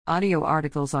Audio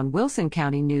articles on Wilson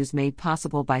County News made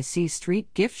possible by C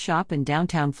Street Gift Shop in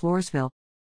downtown Floresville.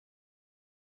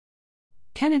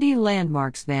 Kennedy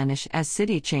landmarks vanish as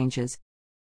city changes.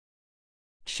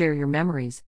 Share your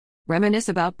memories. Reminisce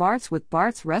about Bart's with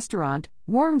Bart's Restaurant,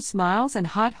 warm smiles and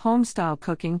hot home-style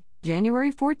cooking,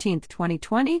 January 14,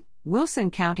 2020,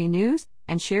 Wilson County News,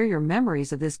 and share your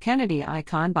memories of this Kennedy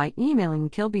icon by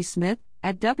emailing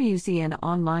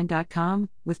KilbySmith@wcnonline.com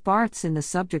with Bart's in the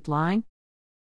subject line.